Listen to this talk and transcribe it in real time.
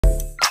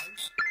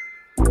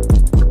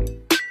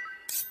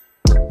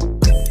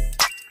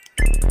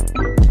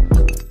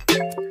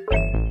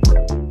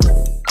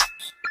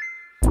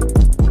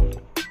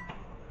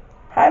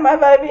my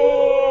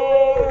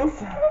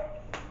babies.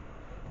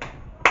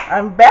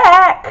 I'm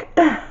back.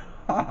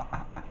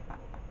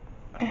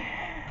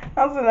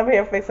 I'm sitting up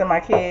here fixing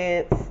my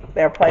kids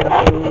their plate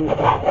of food.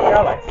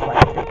 Y'all like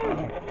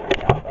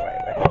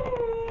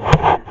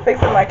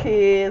fixing my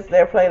kids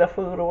their plate of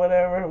food or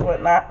whatever,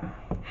 whatnot,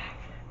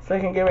 so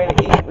they can get ready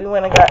to eat. We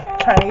went and got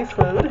Chinese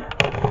food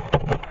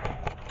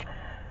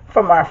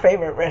from our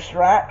favorite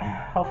restaurant.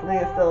 Hopefully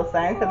it's still the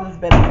same because it's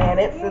been a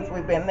minute since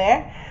we've been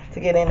there to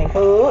get any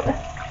food.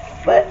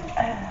 But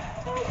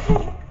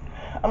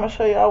I'm gonna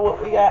show y'all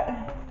what we got.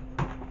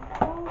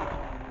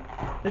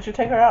 Did you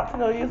take her out to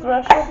go use the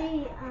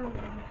restroom?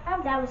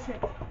 That was her.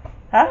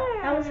 Huh?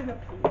 That was her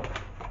pee.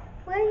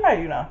 How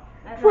you know?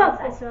 I saw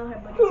her,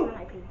 but it's not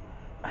my pee.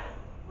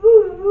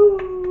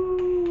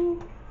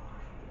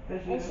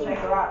 Did you take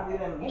her out and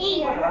didn't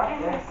Eat put her out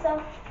and there?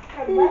 herself,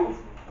 her butt is,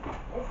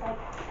 it's like,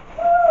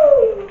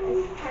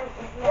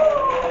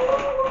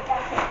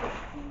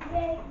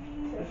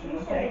 If you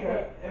would take her,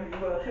 if you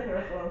would have took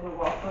her, so we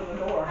walk through the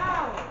door. oh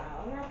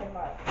no, not the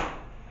bark.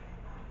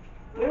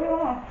 Leave her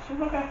alone.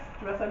 She's okay.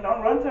 She just said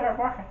don't run to her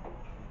barking.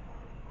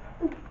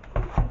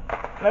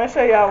 Let me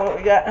show y'all what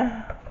we got.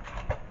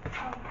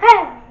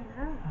 Hey!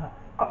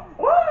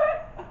 What?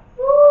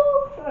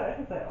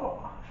 He said,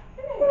 oh.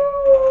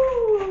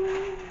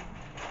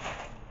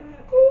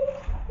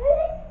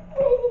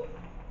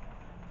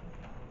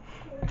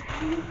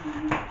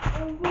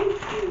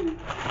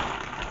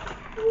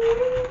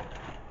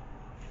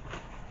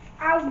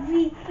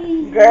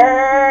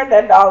 Girl,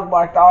 that dog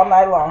barked all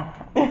night long.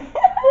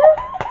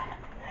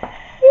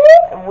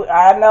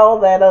 I know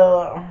that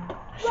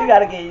she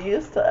gotta get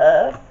used to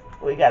us.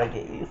 We gotta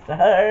get used to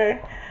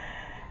her.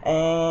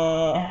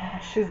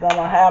 And she's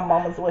gonna have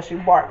moments where she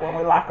bark when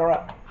we lock her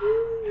up.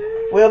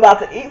 We're about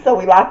to eat, so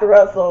we locked her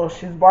up, so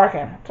she's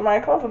barking.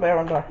 Somebody close the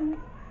bedroom door.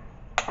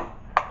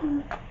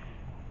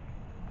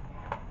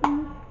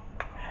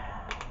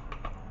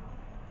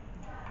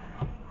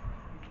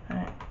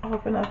 Alright,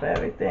 open up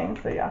everything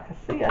so y'all can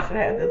see. I should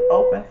have this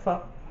open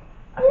so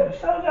I could have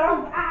showed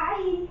y'all.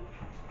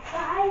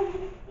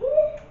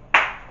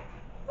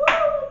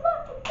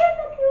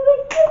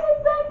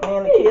 Me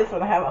and the kids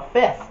gonna have a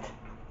fest.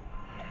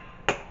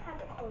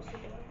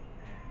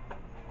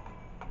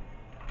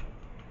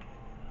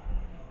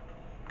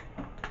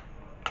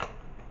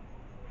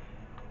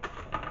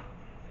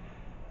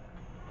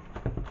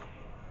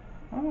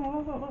 I don't know,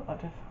 what does it look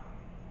like this?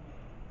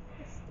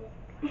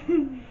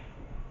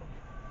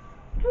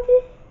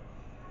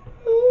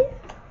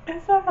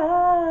 It's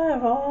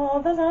alive all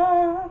the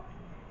time.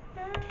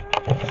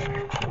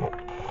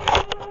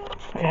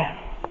 Okay.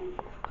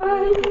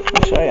 I'll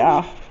show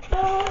y'all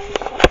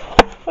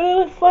what it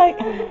looks like.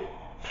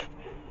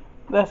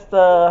 That's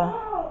the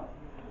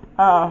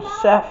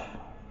chef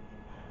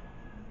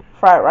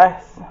fried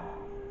rice,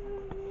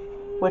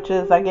 which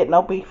is I get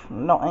no beef,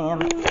 no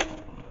onions,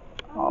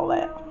 all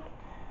that.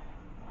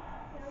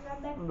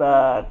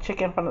 The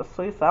chicken from the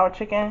sweet sour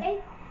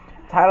chicken.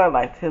 Tyler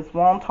likes his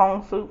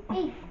wonton soup.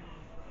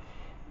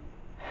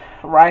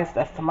 Rice,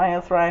 that's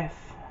Tamaya's rice.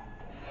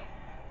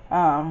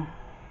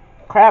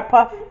 Crab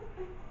puff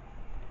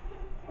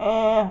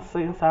and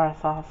sweet and sour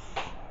sauce.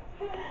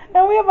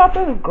 And we about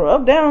to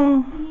grub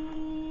down.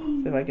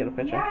 See if I get a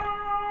picture.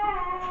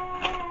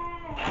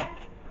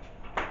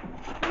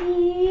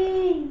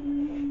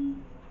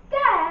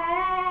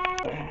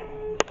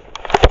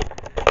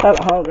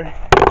 Tyler hungry.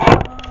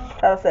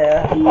 Tyler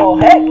said, oh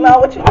heck no,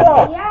 what you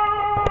doing?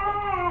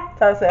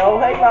 Tyler said, oh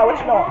heck no, what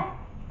you doing?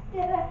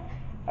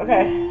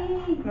 Okay,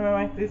 let me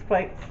make these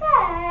plates.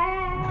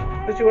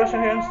 Did you wash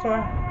your hands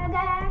tomorrow?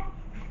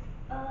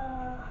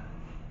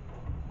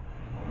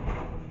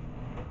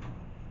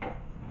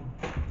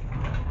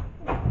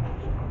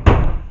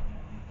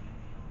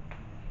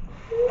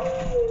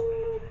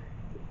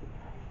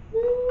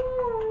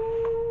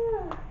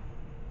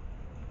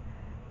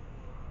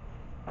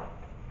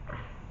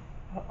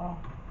 Uh-oh.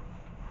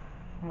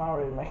 I'm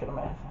already making a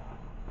mess.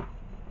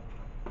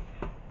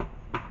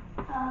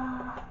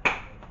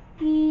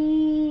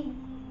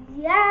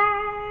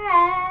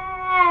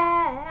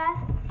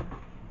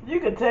 You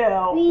could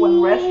tell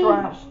when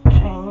restaurants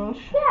change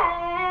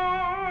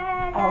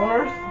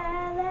owners,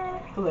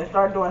 because they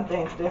start doing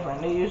things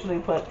different. They used to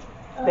put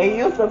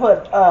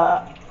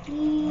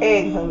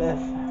eggs in this.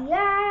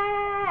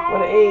 Where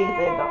the eggs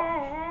at though?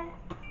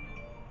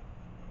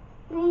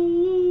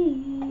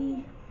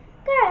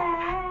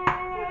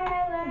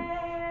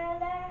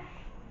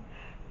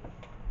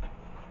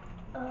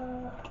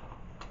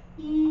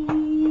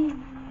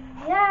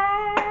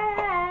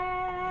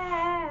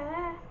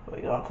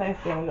 We're gonna taste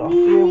it and we're gonna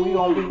see if we're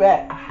gonna be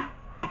back.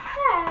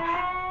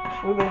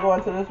 We've been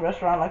going to this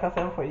restaurant, like I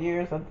said, for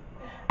years.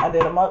 I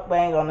did a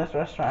mukbang on this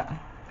restaurant.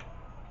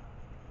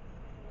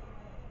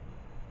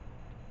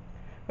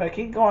 But I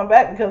keep going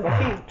back because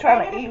I keep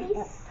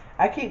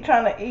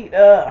trying to eat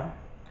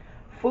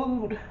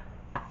food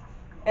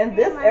in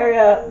this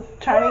area,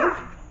 Chinese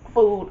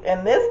food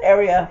in this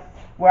area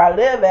where I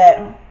live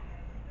at.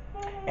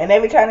 And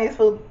every Chinese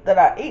food that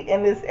I eat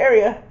in this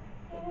area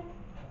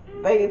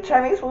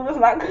Chinese food is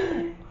not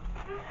good.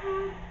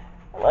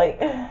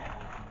 Like,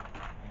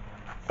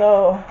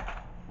 so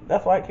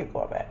that's why I keep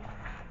going back.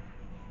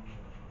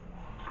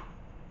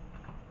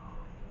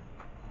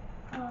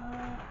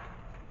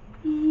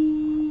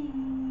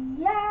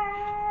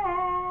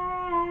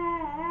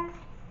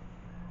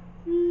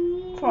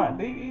 Come on,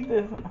 do you eat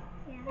this?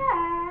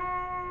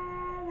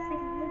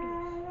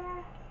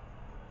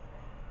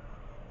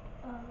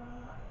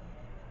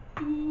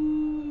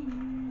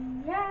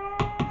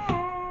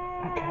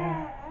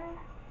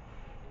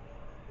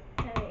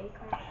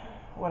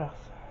 What else?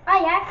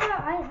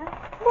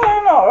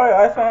 Well, no, Oreo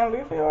ice cream. Do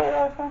you see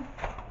Oreo ice cream?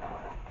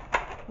 I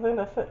think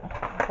that's it.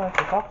 That's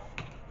the sauce.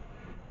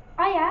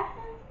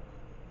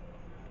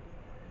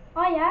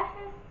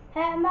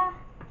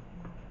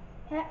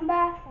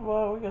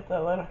 Well, we get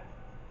that later.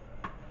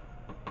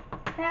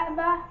 Check them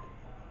out.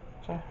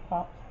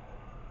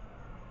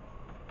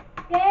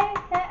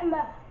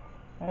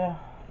 Yeah,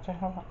 check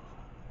them out.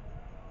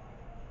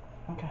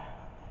 Okay,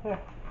 here.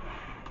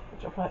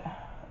 Put your plate.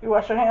 You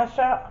wash your hands,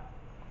 child?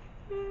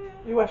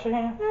 You wash your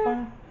hands?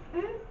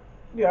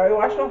 You already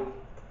washed them?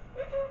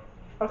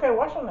 Okay,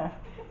 wash them then.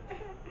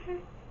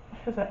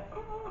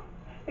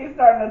 He's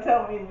starting to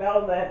tell me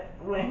no that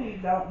when he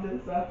don't do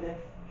something.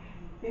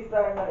 He's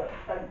starting to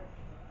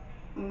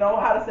know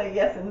how to say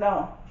yes and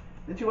no.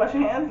 Did you wash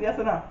your hands? Yes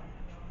or no?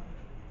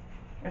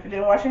 If you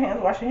didn't wash your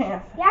hands, wash your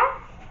hands. Yeah.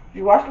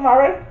 You washed them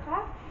already?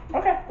 Yeah.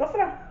 Okay, go sit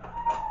down.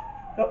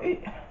 Go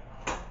eat.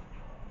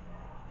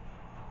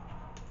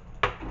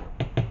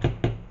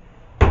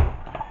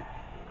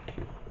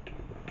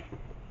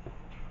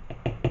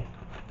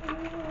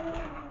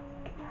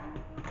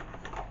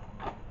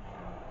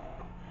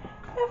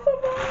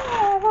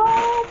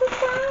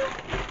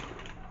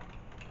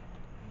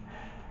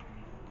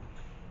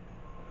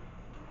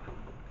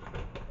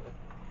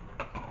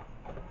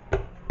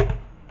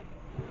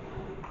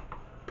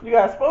 You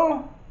got a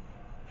spoon?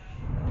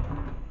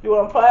 You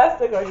want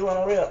plastic or you want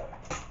a rip?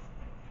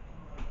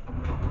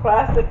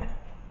 Plastic?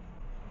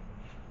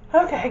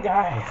 Okay,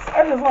 guys.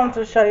 I just wanted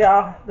to show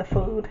y'all the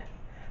food.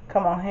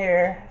 Come on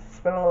here.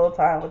 Spend a little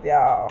time with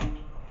y'all.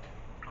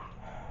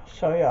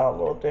 Show y'all a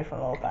little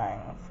different little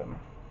things.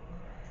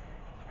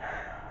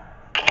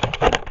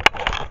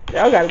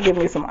 Y'all gotta give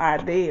me some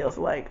ideas.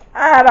 Like,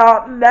 I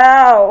don't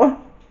know.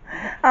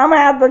 I'm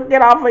gonna have to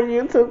get off of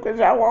YouTube because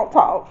y'all won't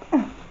talk.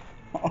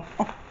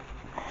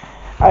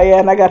 Oh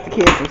yeah, and I got the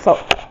kids some soap.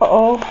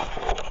 Uh-oh.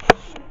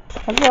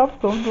 I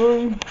dropped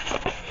some.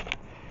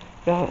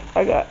 Yeah,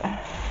 I got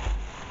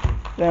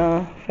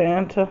the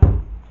Fanta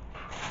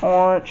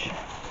orange.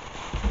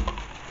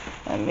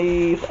 And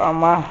these are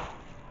my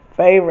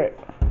favorite.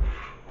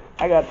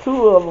 I got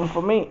 2 of them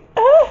for me.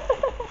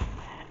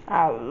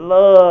 I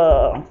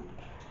love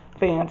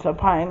Fanta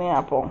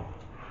pineapple.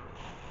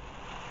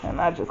 And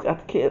I just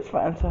got the kids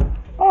Fanta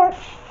orange.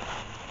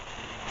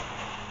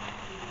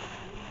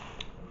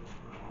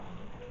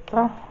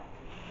 So,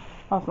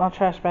 that's my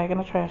trash bag in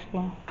the trash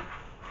can.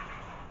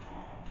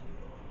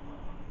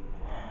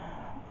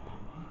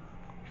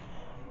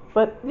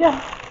 But yeah,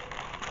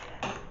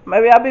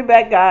 maybe I'll be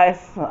back, guys.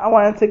 I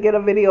wanted to get a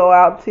video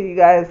out to you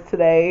guys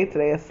today.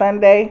 Today is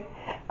Sunday.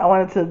 I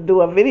wanted to do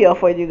a video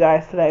for you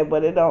guys today,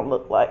 but it don't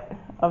look like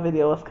a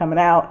video is coming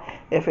out.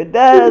 If it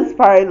does,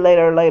 probably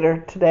later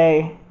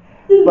today.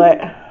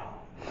 But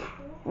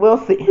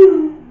we'll see.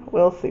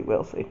 We'll see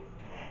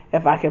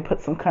if I can put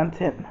some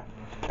content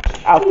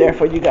out there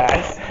for you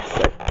guys,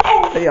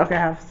 so y'all can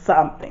have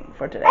something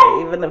for today,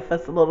 even if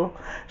it's a little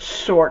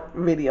short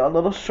video, a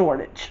little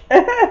shortage.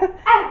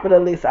 But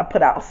at least I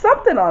put out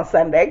something on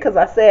Sunday, because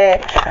I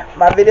said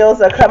my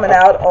videos are coming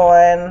out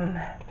on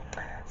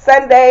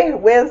Sunday,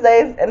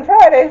 Wednesdays, and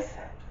Fridays.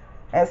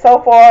 And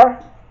so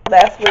far,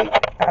 last week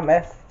I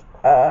missed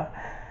I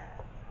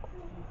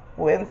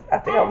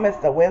think I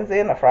missed a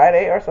Wednesday and a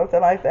Friday or something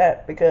like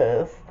that,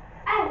 because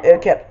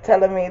it kept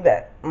telling me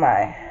that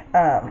my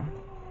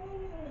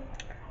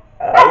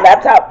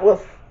laptop was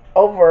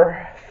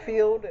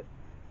overfilled.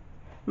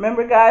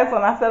 Remember, guys,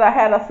 when I said I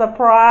had a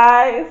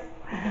surprise?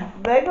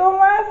 They go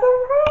my surprise.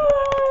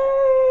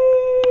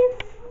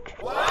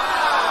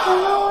 Wow! They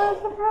go my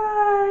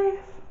surprise.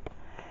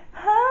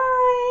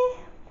 Hi.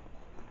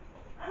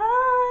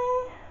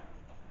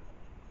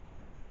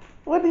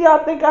 What do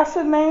y'all think I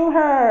should name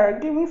her?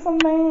 Give me some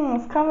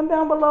names. Comment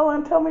down below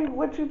and tell me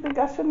what you think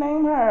I should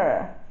name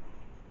her.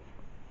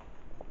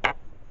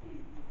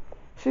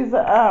 She's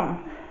a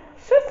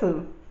Shih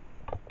Tzu.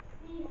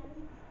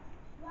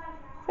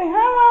 Say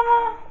hi, Mama.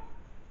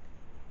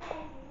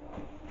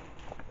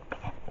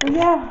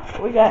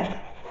 Yeah, we got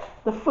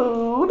the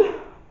food.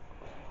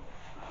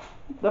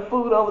 The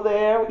food over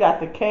there. We got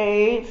the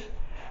cage.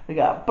 We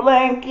got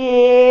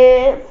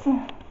blankets.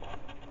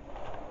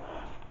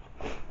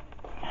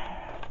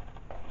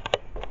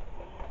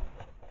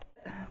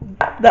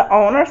 The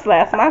owner /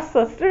 my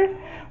sister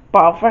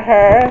bought for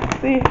her.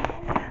 See,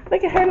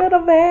 look at her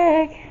little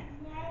bag.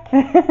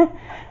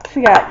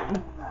 She got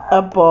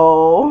a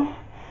bowl.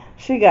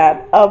 She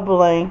got a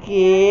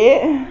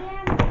blanket.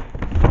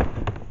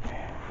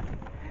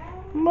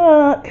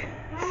 Look,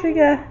 she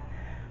got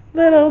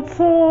little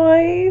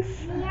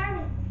toys.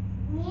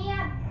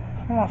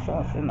 My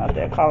son's sitting out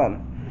there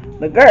calling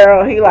the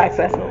girl. He likes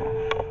that food.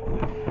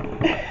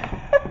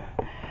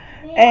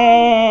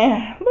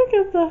 And look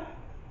at the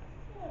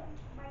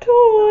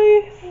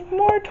toys.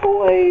 More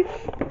toys.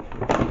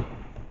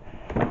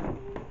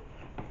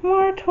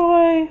 More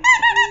toys.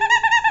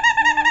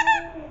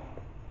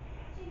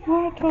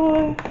 More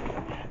toys.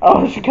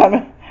 Oh, she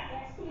coming.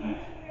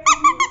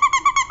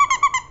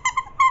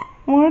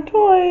 More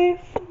toys.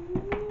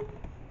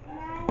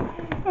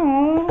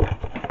 Oh,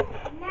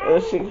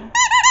 is she?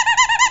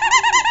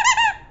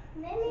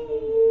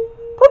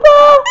 Papa.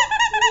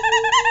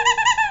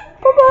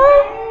 Papa.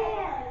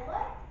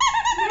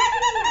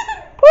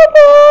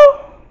 Papa.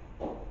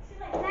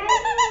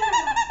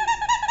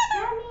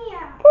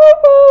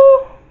 Papa.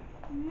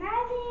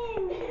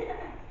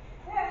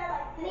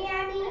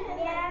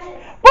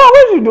 Boy,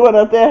 what you doing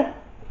up there?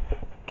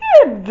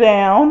 Get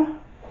down.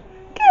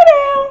 Get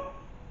down.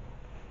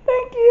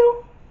 Thank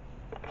you.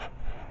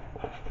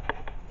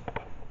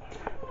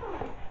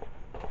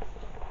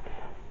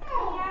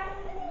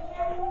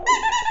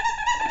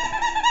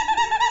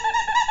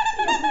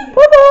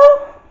 Papa.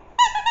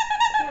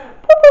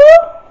 Papa.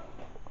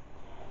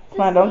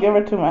 Come on, don't give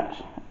her too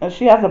much. And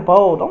she has a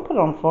bowl. Don't put it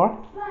on the floor.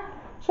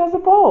 She has a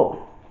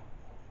bowl.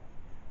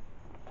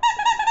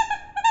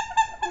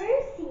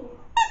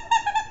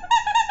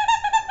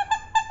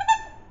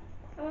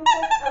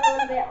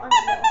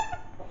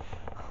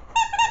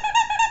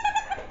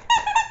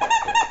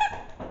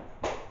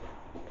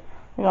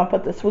 We're gonna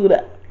put this food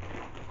up.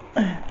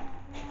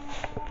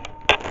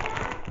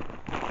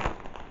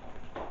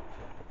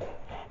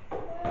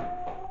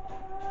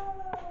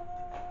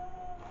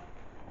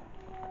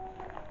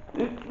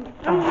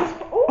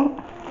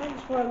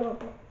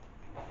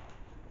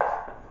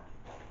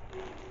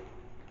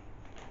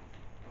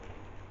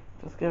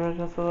 Just give her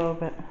just a little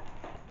bit.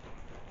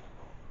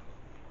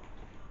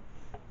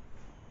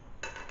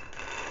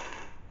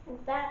 Is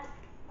that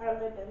or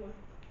look at me?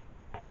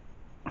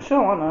 She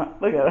don't wanna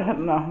look at her.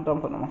 No,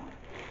 don't put them on.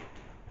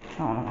 She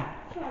don't wanna.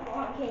 She wanna go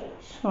on cage.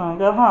 She wanna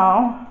go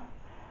home.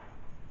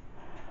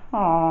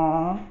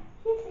 Aww.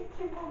 She's a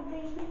cute little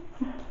baby.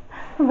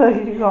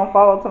 Look, you gonna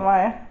follow to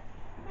mine.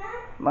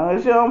 As long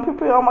as you don't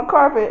pee-pee on my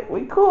carpet,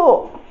 we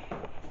cool.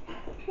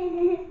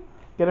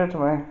 Get her to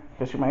mine,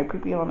 cause she might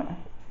pee-pee on it.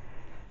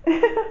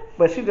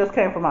 But she just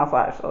came from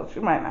outside, so she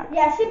might not.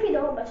 Yeah, she peed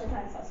a whole bunch of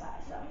times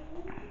outside, so.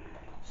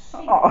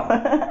 Oh.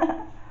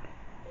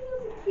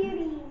 She's a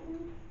cutie.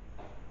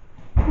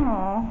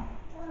 Aww.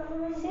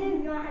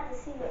 She's gonna have to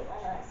see it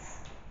with us.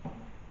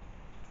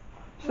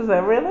 She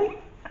said, really?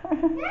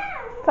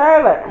 Yeah.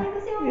 Tyler,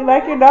 you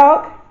like your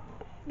dog?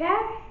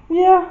 Yeah?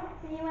 Yeah.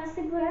 You wanna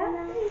sleep with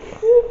us?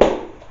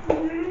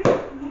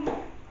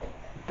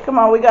 Come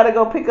on, we gotta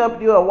go pick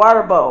up you a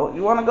water bowl.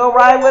 You wanna go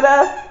ride with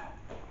us?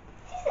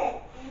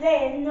 She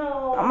said,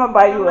 no. I'm gonna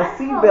buy you a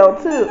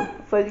seatbelt too,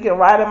 so you can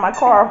ride in my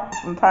car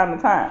from time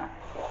to time.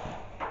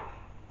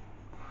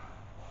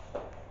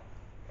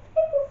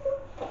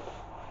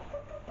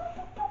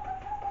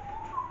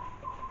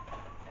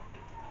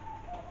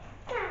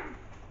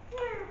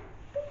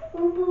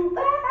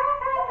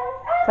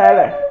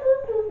 Tyler,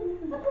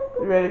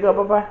 you ready to go,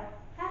 bye-bye?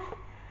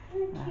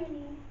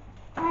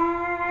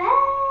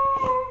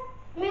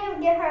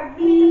 Maybe get her,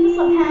 we need to put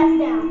some pads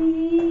down.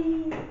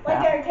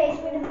 Like her cage,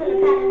 we need to put a pad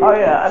in. Oh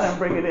yeah, I didn't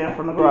bring it in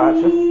from the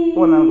garage. Just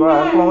went in the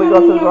garage. When we go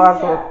to the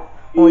garage,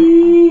 when we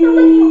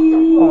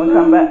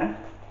come back.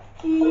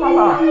 Come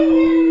on.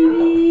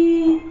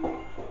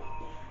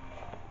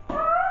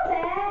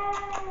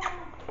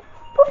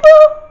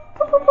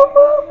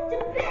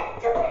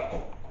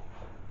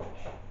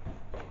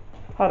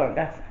 Hold on,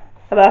 guys.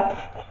 Hello?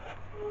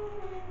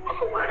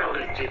 Why don't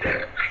we do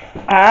that?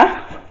 Huh?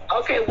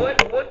 Okay,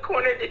 what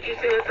corner did you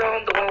say it's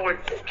on? The one where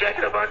Jack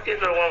in the Box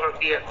is or the one where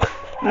Fiesta?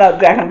 No,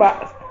 Jack in the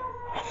Box.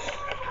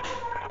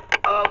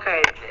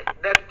 Okay,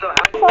 that's the...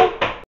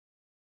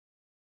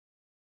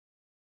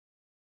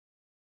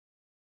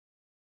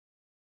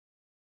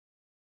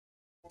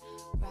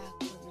 Rock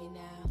with me now.